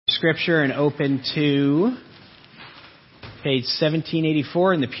Scripture and open to page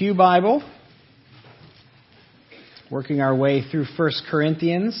 1784 in the Pew Bible. Working our way through 1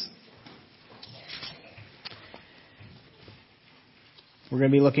 Corinthians. We're going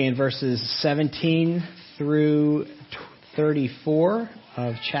to be looking at verses 17 through 34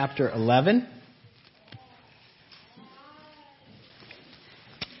 of chapter 11.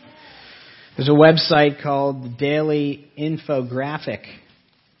 There's a website called the Daily Infographic,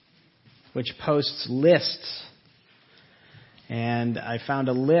 which posts lists. And I found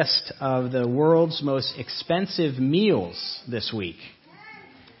a list of the world's most expensive meals this week.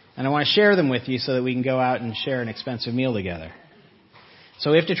 And I want to share them with you so that we can go out and share an expensive meal together.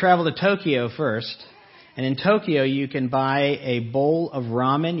 So we have to travel to Tokyo first. And in Tokyo, you can buy a bowl of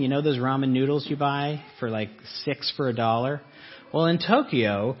ramen. You know those ramen noodles you buy for like $6 for $1? Well, in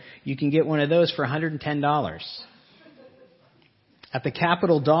Tokyo, you can get one of those for $110. At the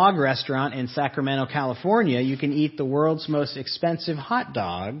Capital Dog Restaurant in Sacramento, California, you can eat the world's most expensive hot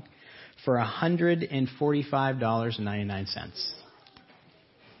dog for $145.99.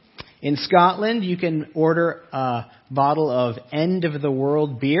 In Scotland, you can order a bottle of End of the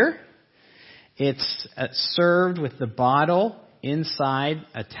World beer. It's served with the bottle inside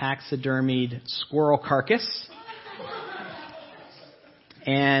a taxidermied squirrel carcass.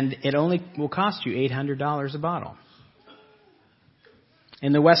 And it only will cost you $800 a bottle.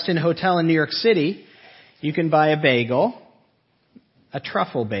 In the Westin Hotel in New York City, you can buy a bagel, a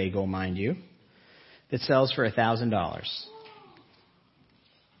truffle bagel, mind you, that sells for $1,000.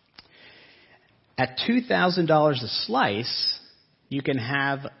 At $2,000 a slice, you can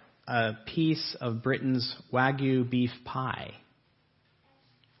have a piece of Britain's Wagyu beef pie.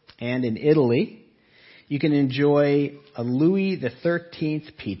 And in Italy, you can enjoy a Louis XIII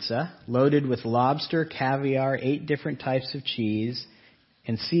pizza loaded with lobster, caviar, 8 different types of cheese,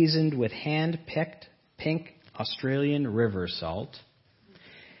 and seasoned with hand-picked pink Australian river salt.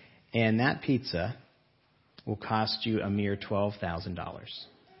 And that pizza will cost you a mere $12,000.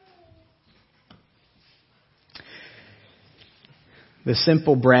 The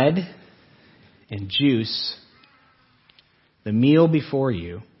simple bread and juice, the meal before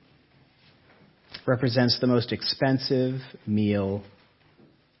you, represents the most expensive meal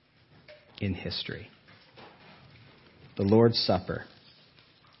in history. The Lord's Supper.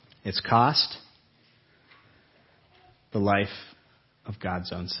 Its cost, the life of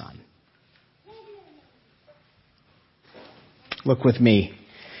God's own Son. Look with me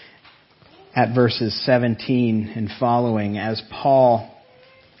at verses 17 and following as Paul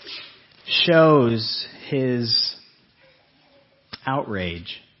shows his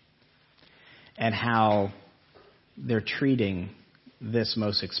outrage at how they're treating this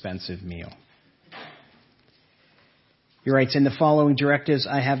most expensive meal. He writes, "In the following directives,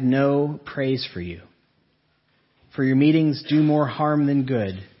 I have no praise for you. For your meetings do more harm than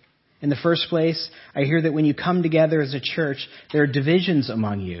good. In the first place, I hear that when you come together as a church, there are divisions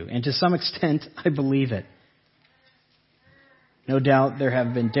among you, and to some extent, I believe it. No doubt there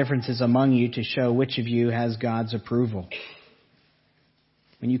have been differences among you to show which of you has God's approval.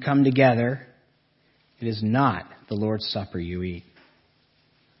 When you come together, it is not the Lord's Supper you eat.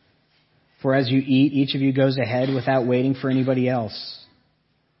 For as you eat, each of you goes ahead without waiting for anybody else.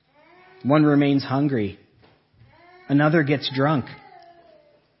 One remains hungry. Another gets drunk.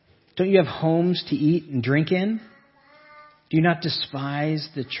 Don't you have homes to eat and drink in? Do you not despise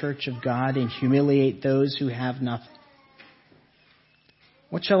the church of God and humiliate those who have nothing?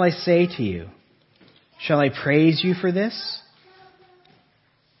 What shall I say to you? Shall I praise you for this?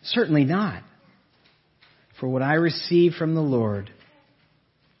 Certainly not. For what I received from the Lord..."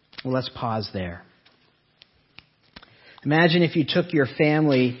 Well, let's pause there. Imagine if you took your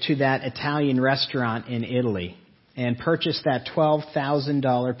family to that Italian restaurant in Italy and purchased that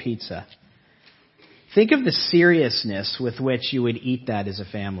 $12,000 pizza. Think of the seriousness with which you would eat that as a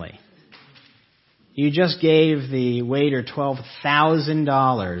family. You just gave the waiter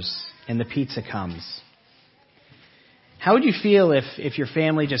 $12,000 and the pizza comes. How would you feel if your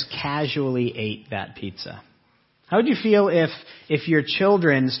family just casually ate that pizza? How would you feel if your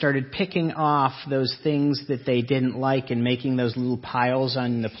children started picking off those things that they didn't like and making those little piles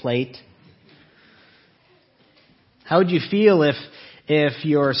on the plate? How would you feel if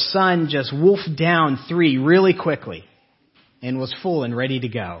your son just wolfed down 3 really quickly and was full and ready to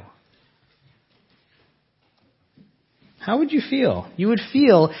go? How would you feel? You would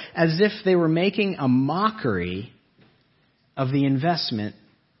feel as if they were making a mockery of the investment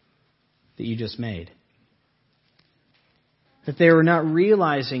that you just made. That they were not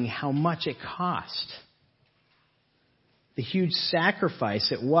realizing how much it cost. the huge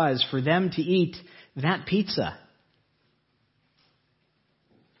sacrifice it was for them to eat that pizza.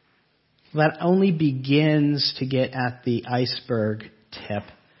 That only begins to get at the iceberg tip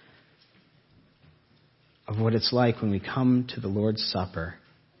of what it's like when we come to the Lord's Supper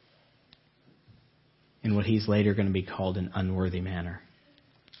in what he's later going to be called an unworthy manner.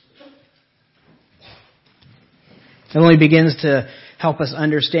 It only begins to help us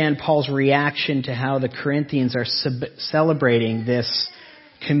understand Paul's reaction to how the Corinthians are celebrating this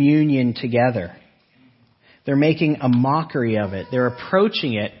communion together. They're making a mockery of it. They're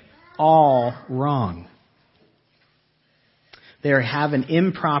approaching it all wrong. They have an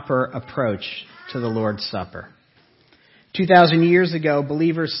improper approach to the Lord's Supper. 2,000 years ago,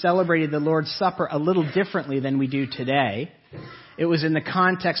 believers celebrated the Lord's Supper a little differently than we do today. It was in the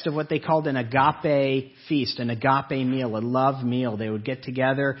context of what they called an agape feast, an agape meal, a love meal. They would get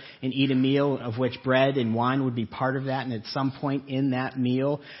together and eat a meal of which bread and wine would be part of that. And at some point in that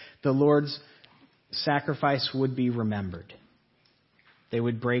meal, the Lord's sacrifice would be remembered. They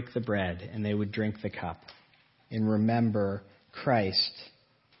would break the bread and they would drink the cup and remember Christ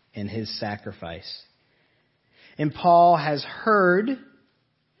and his sacrifice. And Paul has heard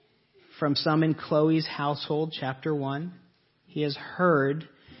from some in Chloe's household, chapter 1, he has heard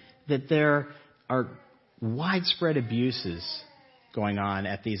that there are widespread abuses going on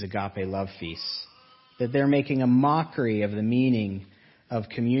at these agape love feasts, that they're making a mockery of the meaning of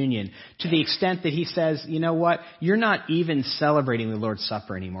communion, to the extent that he says, you know what, you're not even celebrating the Lord's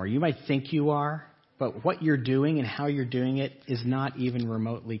Supper anymore. You might think you are, but what you're doing and how you're doing it is not even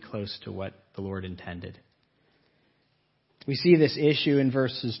remotely close to what the Lord intended. We see this issue in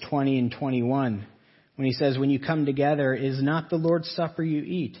verses 20 and 21 when he says, when you come together, is not the Lord's Supper you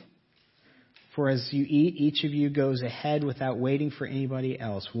eat? For as you eat, each of you goes ahead without waiting for anybody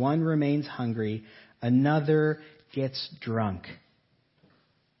else. One remains hungry, another gets drunk.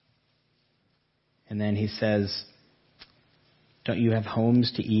 And then he says, don't you have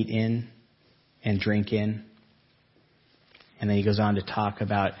homes to eat in and drink in? And then he goes on to talk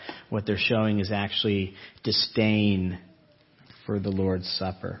about what they're showing is actually disdain for the Lord's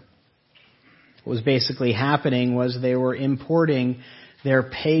Supper. What was basically happening was they were importing their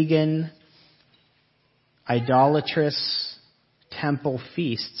pagan, idolatrous temple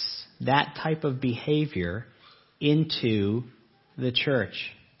feasts, that type of behavior, into the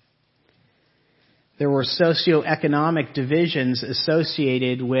church. There were socioeconomic divisions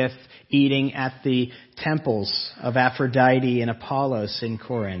associated with eating at the temples of Aphrodite and Apollos in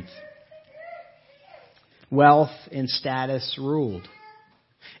Corinth. Wealth and status ruled.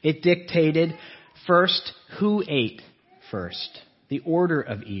 It dictated first who ate first, the order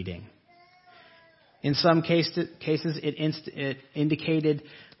of eating. In some cases, it indicated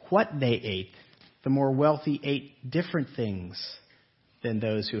what they ate. The more wealthy ate different things than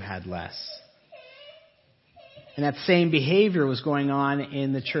those who had less. And that same behavior was going on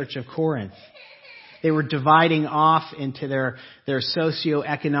in the church of Corinth. They were dividing off into their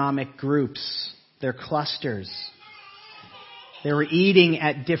socioeconomic groups, their clusters. They were eating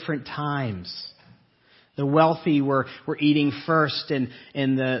at different times. The wealthy were eating first, and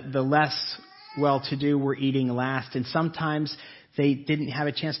the less well-to-do were eating last. And sometimes they didn't have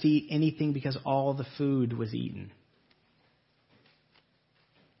a chance to eat anything because all the food was eaten.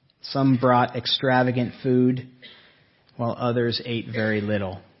 Some brought extravagant food, while others ate very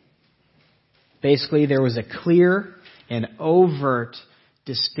little. Basically, there was a clear and overt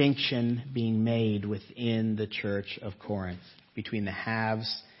distinction being made within the church of Corinth between the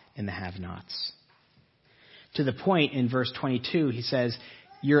haves and the have-nots. To the point in verse 22, he says,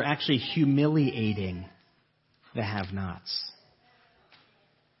 you're actually humiliating the have-nots.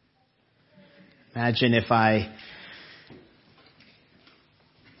 Imagine if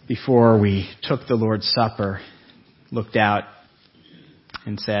before we took the Lord's Supper, looked out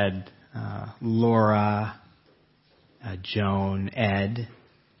and said, Laura, Joan, Ed,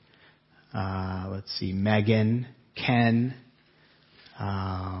 Megan, Ken,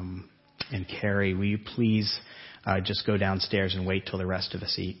 and Carrie, will you please just go downstairs and wait till the rest of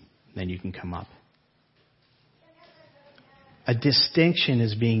us eat, then you can come up. A distinction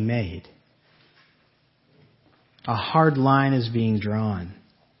is being made. A hard line is being drawn.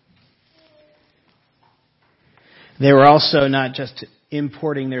 They were also not just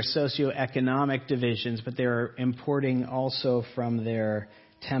importing their socioeconomic divisions, but they were importing also from their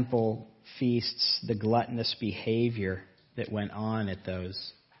temple feasts the gluttonous behavior that went on at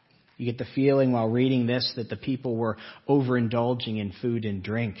those. You get the feeling while reading this that the people were overindulging in food and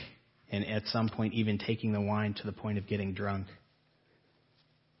drink, and at some point even taking the wine to the point of getting drunk.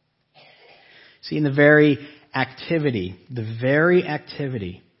 See, in the very activity, the very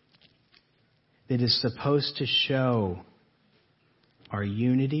activity that is supposed to show our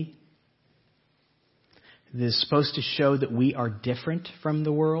unity, that is supposed to show that we are different from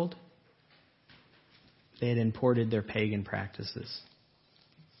the world, they had imported their pagan practices.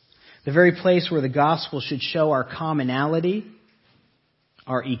 The very place where the gospel should show our commonality,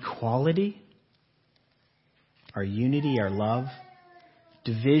 our equality, our unity, our love,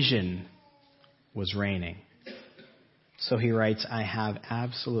 division was reigning. So he writes, I have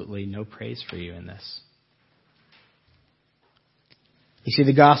absolutely no praise for you in this. You see,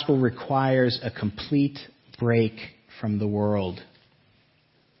 the gospel requires a complete break from the world.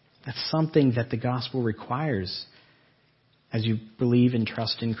 That's something that the gospel requires as you believe and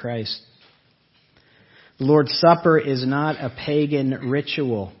trust in Christ. The Lord's Supper is not a pagan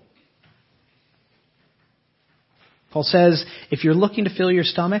ritual. Paul says, if you're looking to fill your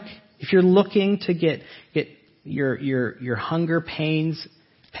stomach, if you're looking to get your hunger pangs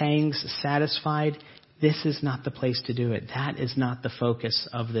satisfied, this is not the place to do it. That is not the focus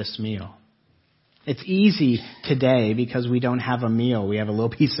of this meal. It's easy today because we don't have a meal. We have a little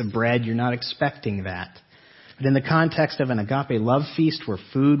piece of bread. You're not expecting that. But in the context of an agape love feast where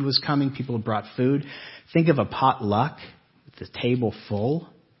food was coming, people brought food. Think of a potluck with the table full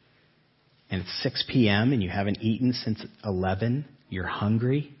and it's 6 p.m. and you haven't eaten since 11. You're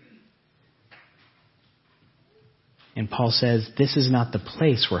hungry. And Paul says this is not the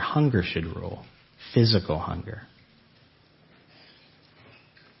place where hunger should rule. Physical hunger.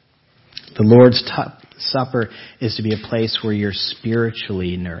 The Lord's Supper is to be a place where you're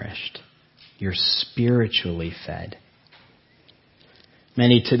spiritually nourished. You're spiritually fed.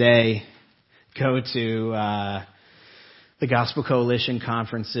 Many today go to the Gospel Coalition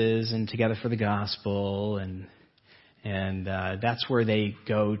conferences and Together for the Gospel, and that's where they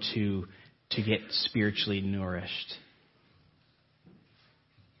go to get spiritually nourished.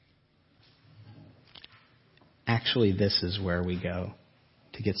 Actually, this is where we go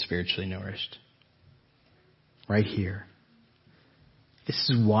to get spiritually nourished. Right here. This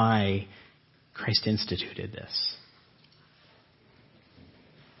is why Christ instituted this.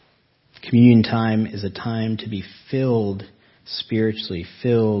 Communion time is a time to be filled spiritually,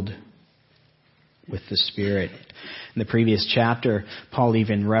 filled with the Spirit. In the previous chapter, Paul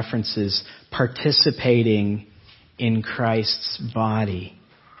even references participating in Christ's body.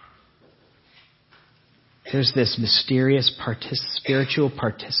 There's this mysterious spiritual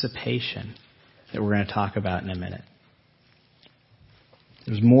participation that we're going to talk about in a minute.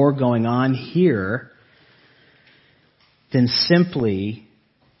 There's more going on here than simply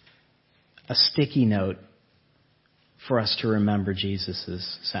a sticky note for us to remember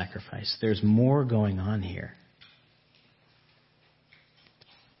Jesus' sacrifice. There's more going on here.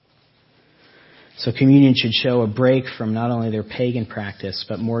 So communion should show a break from not only their pagan practice,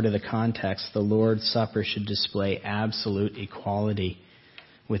 but more to the context. The Lord's Supper should display absolute equality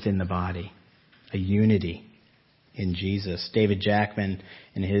within the body, a unity in Jesus. David Jackman,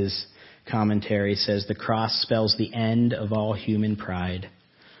 in his commentary, says the cross spells the end of all human pride,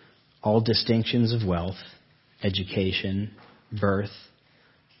 all distinctions of wealth, education, birth,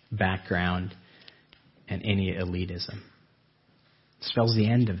 background, and any elitism. It spells the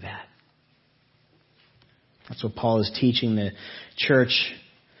end of that. That's what Paul is teaching the church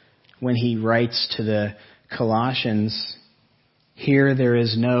when he writes to the Colossians. Here there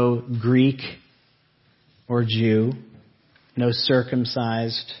is no Greek or Jew, no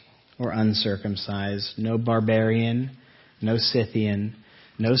circumcised or uncircumcised, no barbarian, no Scythian,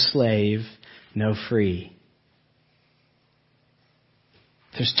 no slave, no free.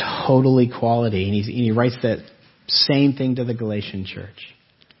 There's total equality. And he writes that same thing to the Galatian church.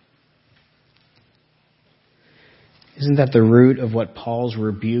 Isn't that the root of what Paul's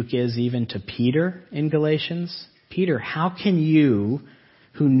rebuke is even to Peter in Galatians? Peter, how can you,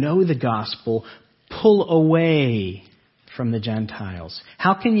 who know the gospel, pull away from the Gentiles?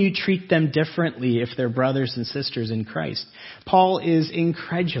 How can you treat them differently if they're brothers and sisters in Christ? Paul is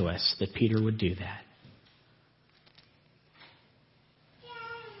incredulous that Peter would do that.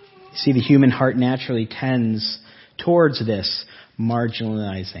 You see, the human heart naturally tends towards this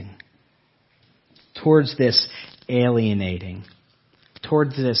marginalizing, towards this alienating,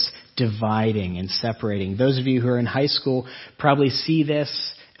 towards this dividing and separating. Those of you who are in high school probably see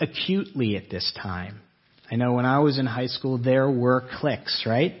this acutely at this time. I know when I was in high school, there were cliques,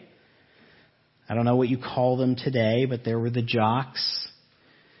 right? I don't know what you call them today, but there were the jocks,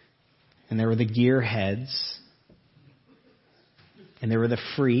 and there were the gearheads, and there were the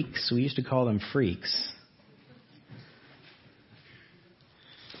freaks. We used to call them freaks.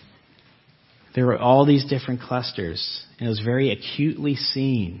 There were all these different clusters, and it was very acutely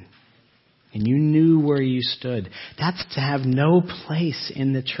seen. And you knew where you stood. That's to have no place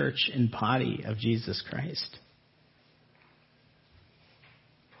in the church and body of Jesus Christ.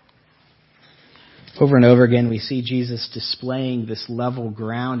 Over and over again, we see Jesus displaying this level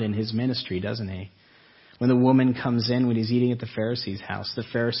ground in his ministry, doesn't he? When the woman comes in, when he's eating at the Pharisees' house, the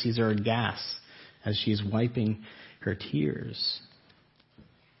Pharisees are aghast as she's wiping her tears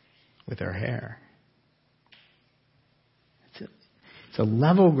with her hair. It's a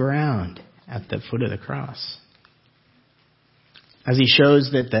level ground at the foot of the cross. As he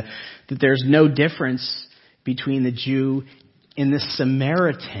shows that there's no difference between the Jew and the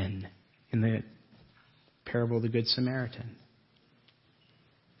Samaritan in the parable of the Good Samaritan.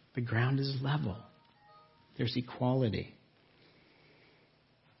 The ground is level. There's equality.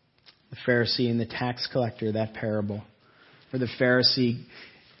 The Pharisee and the tax collector, that parable, where the Pharisee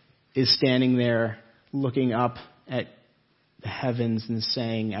is standing there looking up at the heavens and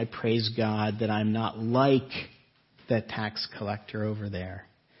saying, I praise God that I'm not like that tax collector over there.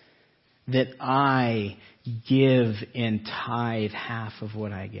 That I give and tithe half of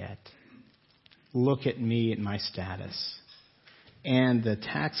what I get. Look at me and my status. And the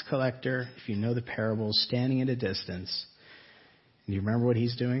tax collector, if you know the parable, standing at a distance. And you remember what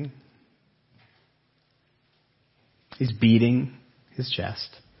he's doing? He's beating his chest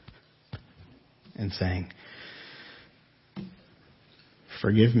and saying,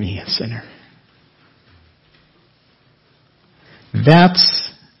 forgive me, a sinner.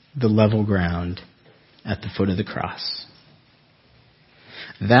 That's the level ground at the foot of the cross.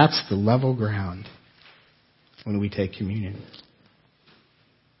 That's the level ground when we take communion.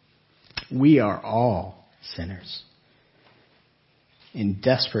 We are all sinners in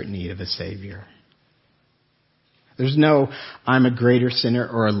desperate need of a Savior. There's no, I'm a greater sinner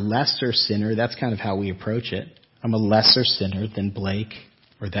or a lesser sinner. That's kind of how we approach it. I'm a lesser sinner than Blake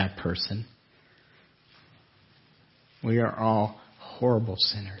or that person. We are all horrible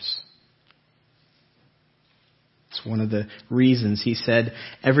sinners. It's one of the reasons he said,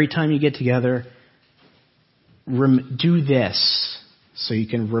 every time you get together, do this so you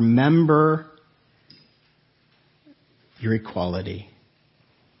can remember your equality,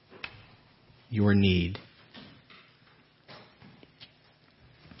 your need.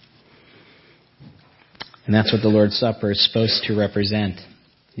 And that's what the Lord's Supper is supposed to represent.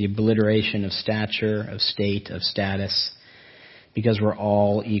 The obliteration of stature, of state, of status, because we're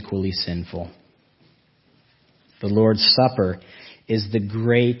all equally sinful. The Lord's Supper is the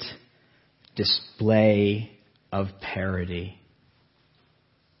great display of parity.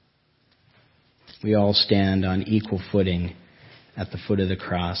 We all stand on equal footing at the foot of the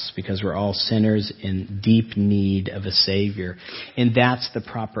cross because we're all sinners in deep need of a Savior. And that's the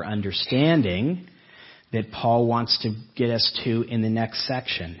proper understanding that Paul wants to get us to in the next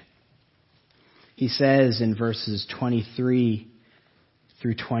section. He says in verses 23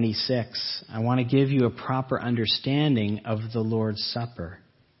 through 26, I want to give you a proper understanding of the Lord's Supper.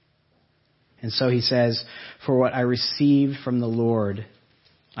 And so he says, for what I received from the Lord,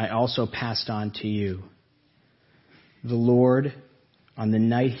 I also passed on to you. The Lord, on the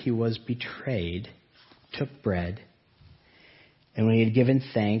night he was betrayed, took bread, and when he had given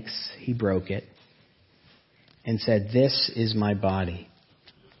thanks, he broke it, and said, this is my body,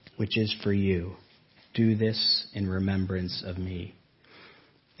 which is for you. Do this in remembrance of me.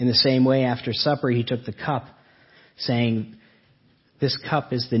 In the same way, after supper, he took the cup, saying, this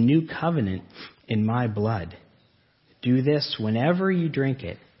cup is the new covenant in my blood. Do this whenever you drink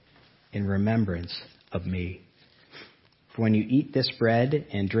it in remembrance of me. For when you eat this bread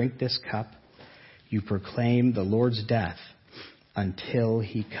and drink this cup, you proclaim the Lord's death until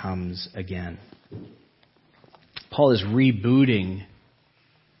he comes again. Paul is rebooting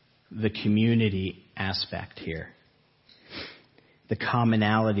the community aspect here. The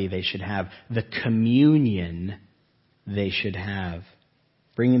commonality they should have. The communion they should have.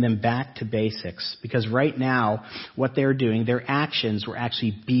 Bringing them back to basics. Because right now, what they're doing, their actions were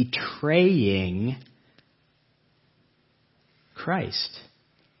actually betraying Christ.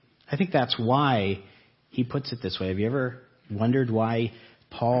 I think that's why he puts it this way. Have you ever wondered why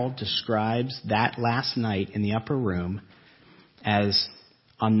Paul describes that last night in the upper room as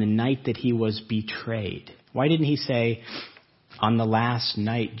on the night that he was betrayed? Why didn't he say, on the last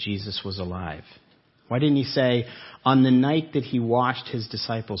night Jesus was alive? Why didn't he say, on the night that he washed his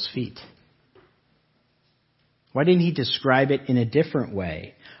disciples' feet? Why didn't he describe it in a different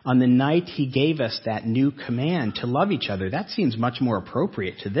way? On the night he gave us that new command to love each other. That seems much more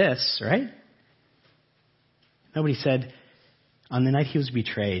appropriate to this, right? Nobody said, on the night he was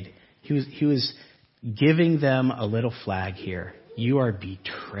betrayed, He was giving them a little flag here. You are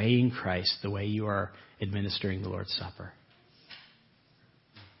betraying Christ the way you are administering the Lord's Supper.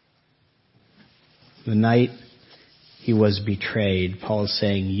 The night he was betrayed, Paul is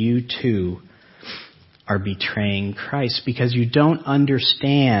saying, you too are betraying Christ because you don't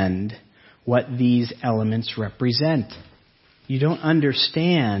understand what these elements represent. You don't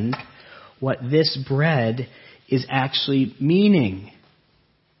understand what this bread is actually meaning.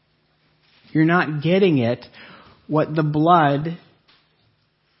 You're not getting it, what the blood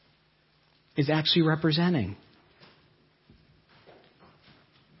is actually representing.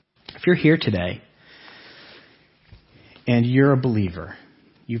 If you're here today and you're a believer,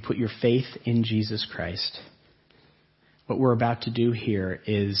 you put your faith in Jesus Christ, what we're about to do here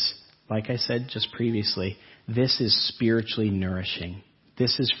is, like I said just previously, this is spiritually nourishing.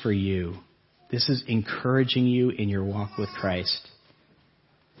 This is for you. This is encouraging you in your walk with Christ.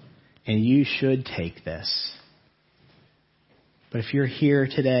 And you should take this. But if you're here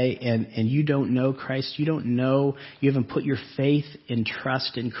today and you don't know Christ, you haven't put your faith and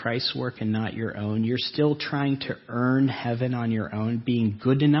trust in Christ's work and not your own, you're still trying to earn heaven on your own, being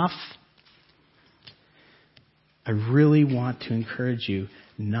good enough, I really want to encourage you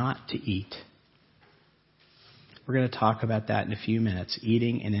not to eat. We're going to talk about that in a few minutes,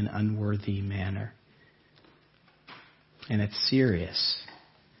 eating in an unworthy manner. And it's serious.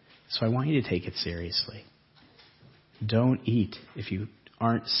 So I want you to take it seriously. Don't eat if you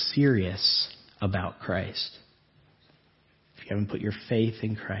aren't serious about Christ. If you haven't put your faith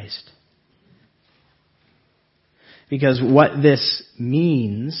in Christ. Because what this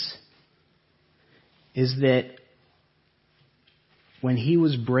means is that when he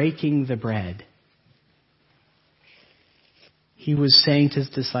was breaking the bread, he was saying to his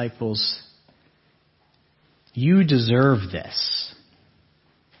disciples, you deserve this.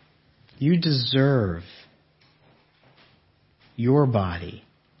 You deserve your body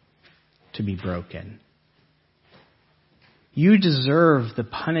to be broken. You deserve the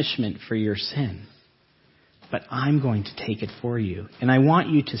punishment for your sin, but I'm going to take it for you. And I want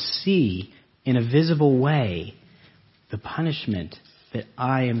you to see in a visible way the punishment that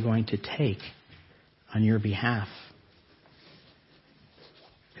I am going to take on your behalf.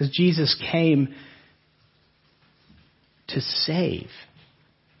 Because Jesus came to save.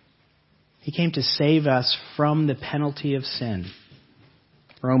 He came to save us from the penalty of sin.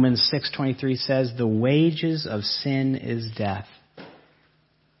 Romans 6:23 says, the wages of sin is death. The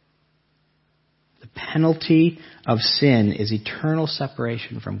penalty of sin is eternal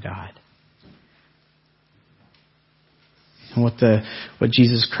separation from God. And what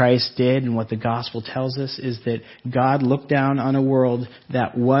Jesus Christ did and what the gospel tells us is that God looked down on a world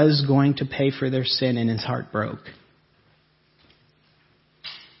that was going to pay for their sin and his heart broke.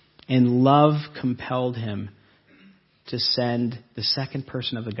 And love compelled him to send the second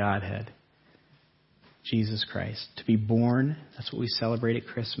person of the Godhead, Jesus Christ, to be born. That's what we celebrate at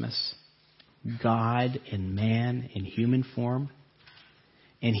Christmas. God and man in human form.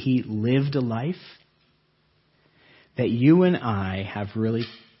 And he lived a life that you and I have really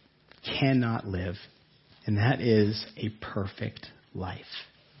cannot live. And that is a perfect life.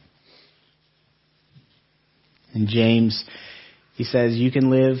 In James, he says you can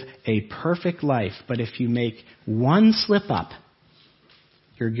live a perfect life, but if you make one slip up,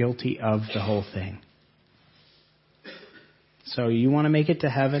 you're guilty of the whole thing. So you want to make it to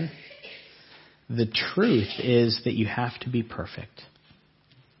heaven? The truth is that you have to be perfect.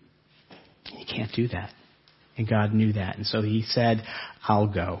 You can't do that. And God knew that. And so he said,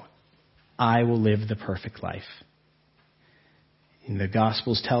 I'll go. I will live the perfect life. And the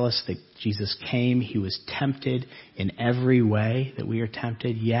Gospels tell us that Jesus came. He was tempted in every way that we are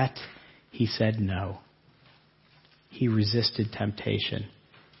tempted. Yet, he said no. He resisted temptation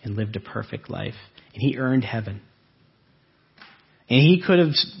and lived a perfect life. And he earned heaven. And he could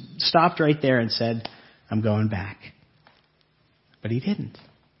have stopped right there and said, I'm going back. But he didn't.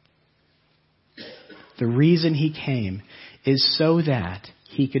 The reason he came is so that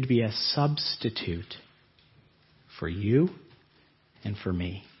he could be a substitute for you and for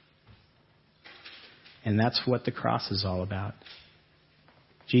me. And that's what the cross is all about.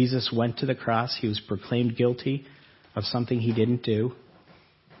 Jesus went to the cross. He was proclaimed guilty of something he didn't do.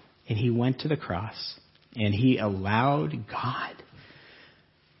 And he went to the cross. And he allowed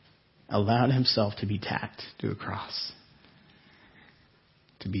himself to be tacked to a cross.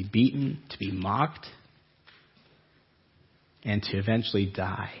 To be beaten, to be mocked, and to eventually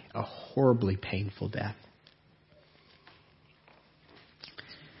die a horribly painful death.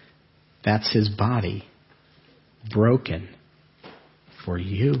 That's his body broken for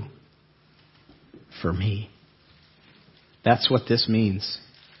you for me. That's what this means.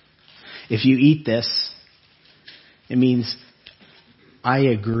 If you eat this, it means I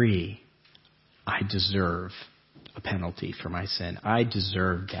agree. I deserve a penalty for my sin. I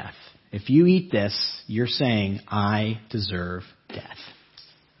deserve death. If you eat this, you're saying, I deserve death.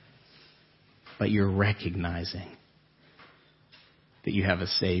 But you're recognizing that you have a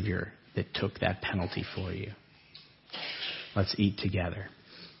Savior that took that penalty for you. Let's eat together.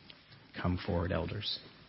 Come forward, elders.